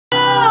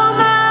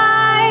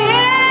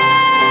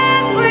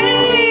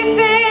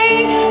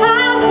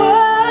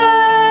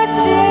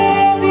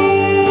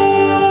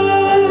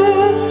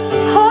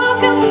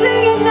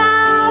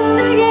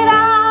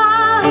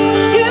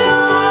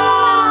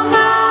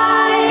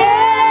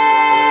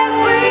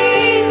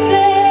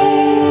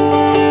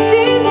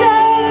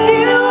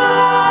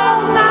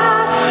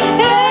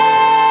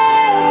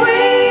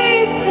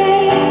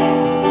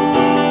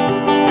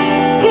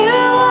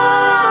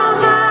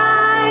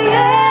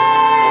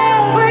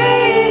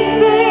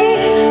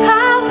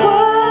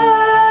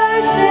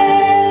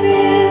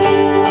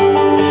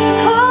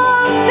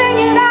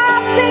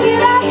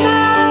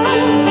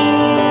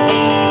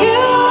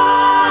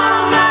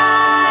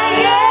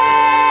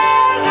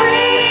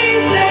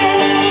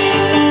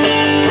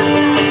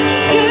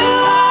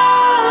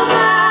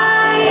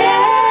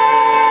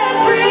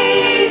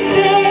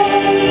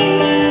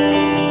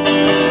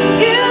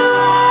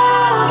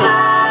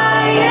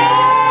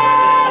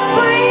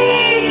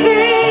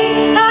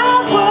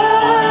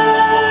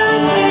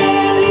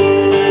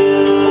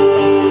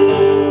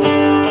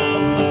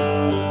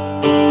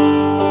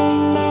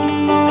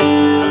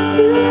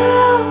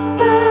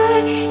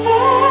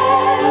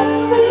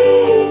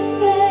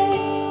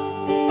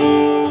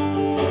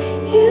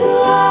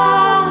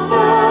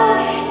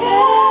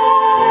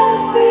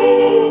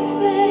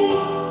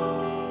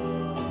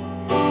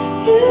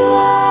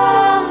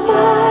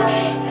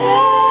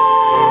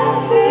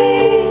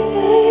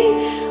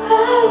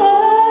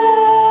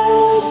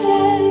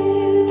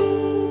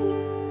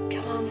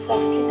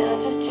softly now,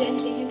 just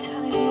gently, you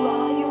tell him you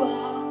are, you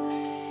are.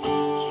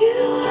 You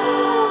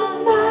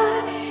are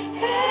my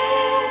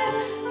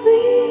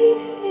everything.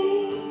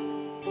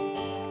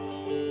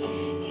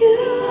 You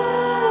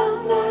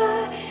are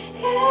my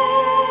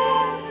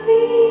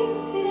everything.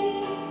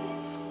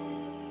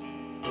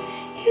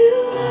 You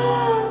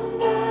are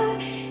my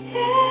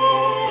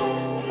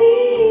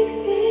everything.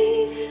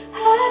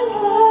 I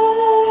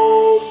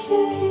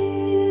worship you.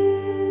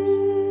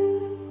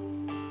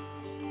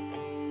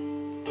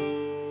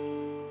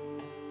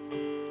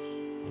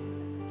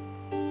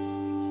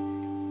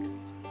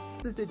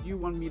 That you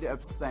want me to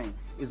abstain?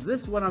 Is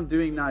this what I'm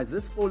doing now? Is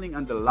this falling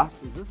under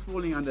lust? Is this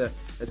falling under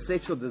a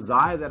sexual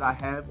desire that I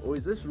have? Or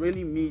is this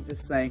really me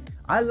just saying,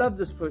 I love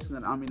this person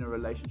that I'm in a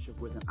relationship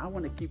with and I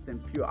want to keep them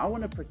pure. I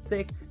want to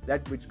protect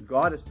that which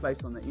God has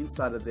placed on the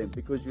inside of them,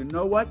 because you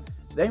know what?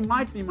 They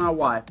might be my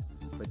wife,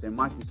 but they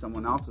might be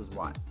someone else's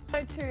wife.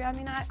 So true. I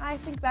mean, I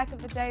think back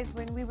of the days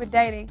when we were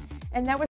dating, and that was